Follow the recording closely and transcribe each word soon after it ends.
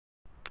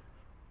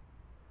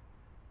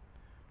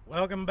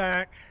Welcome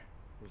back.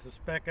 This is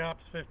Spec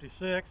Ops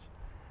 56,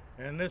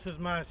 and this is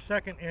my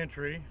second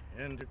entry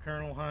into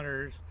Colonel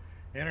Hunter's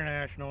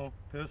International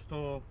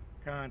Pistol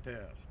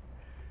Contest.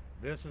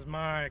 This is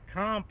my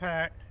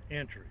compact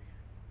entry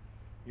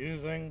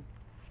using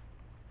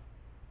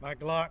my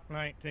Glock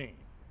 19.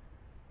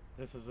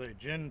 This is a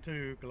Gen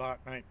 2 Glock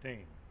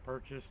 19,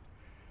 purchased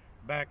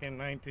back in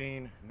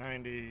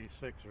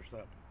 1996 or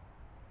something.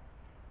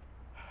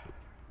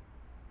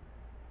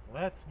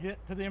 Let's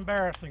get to the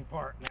embarrassing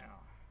part now.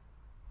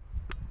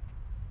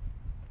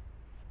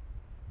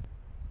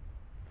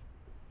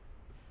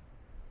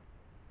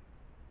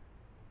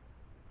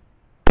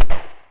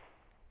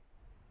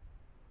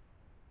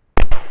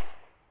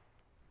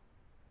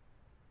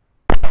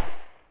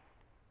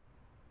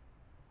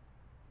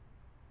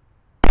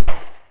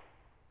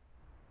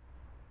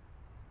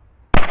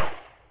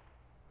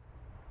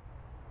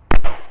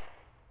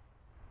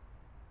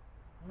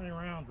 How many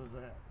rounds is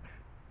that?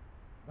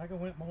 I think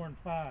I went more than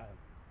 5.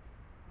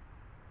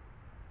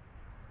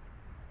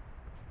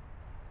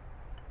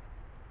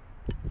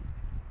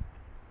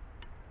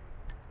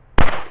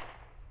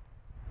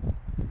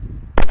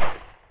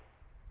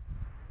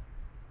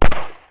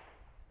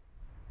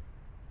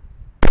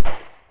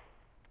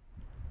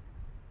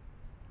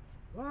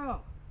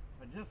 Well,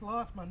 I just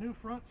lost my new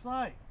front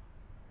sight.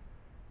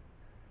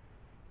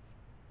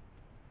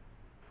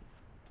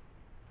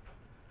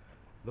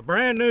 The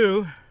brand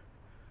new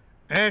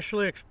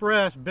Ashley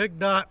Express big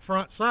dot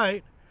front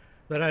sight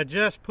that I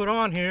just put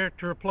on here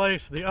to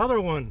replace the other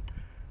one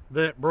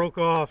that broke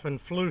off and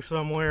flew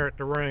somewhere at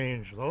the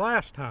range the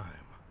last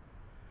time.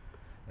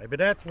 Maybe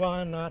that's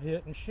why I'm not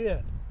hitting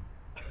shit.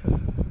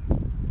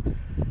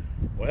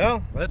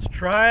 Well, let's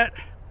try it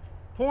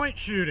point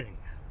shooting.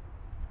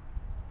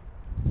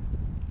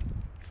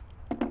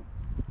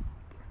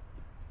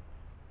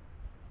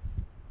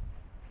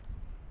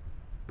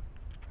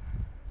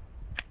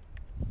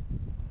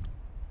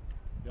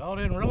 Y'all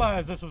didn't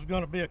realize this was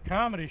going to be a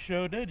comedy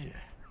show, did you?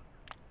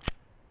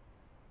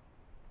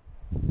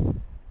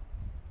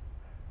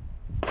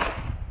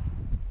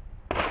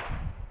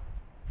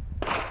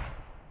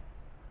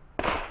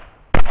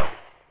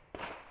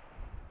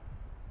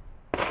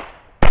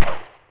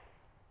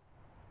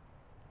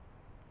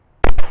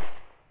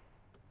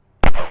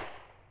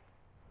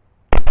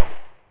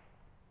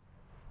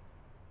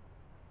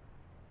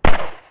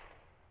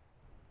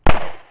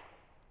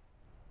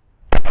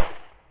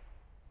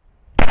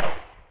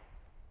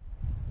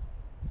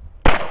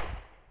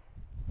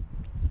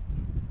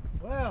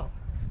 Well,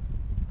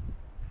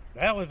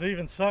 that was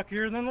even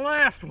suckier than the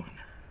last one.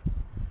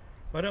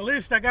 But at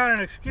least I got an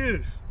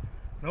excuse.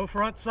 No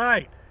front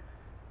sight.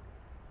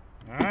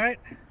 Alright,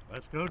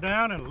 let's go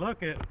down and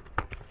look at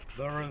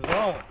the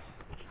results.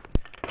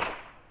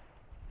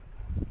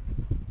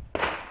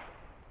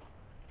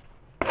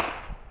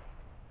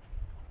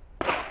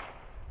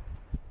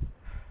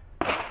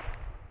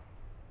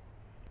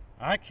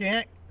 I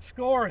can't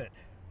score it,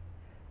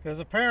 because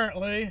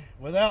apparently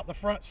without the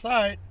front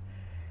sight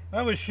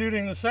I was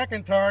shooting the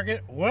second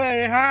target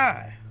way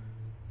high.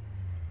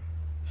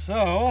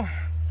 So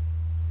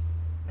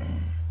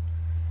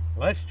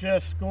let's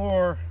just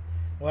score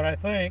what I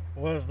think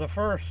was the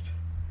first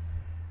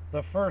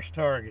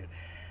target.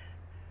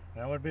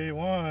 That would be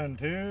 1,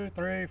 2,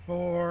 3,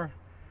 4,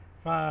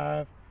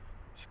 5.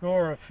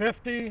 Score of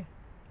 50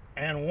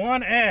 and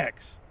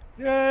 1X.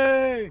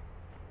 Yay!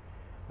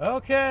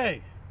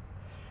 Okay.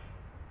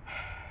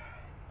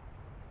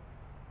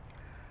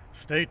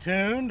 Stay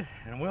tuned,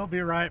 and we'll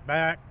be right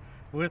back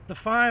with the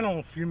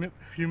final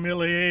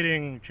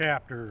humiliating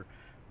chapter,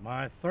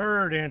 my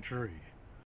third entry.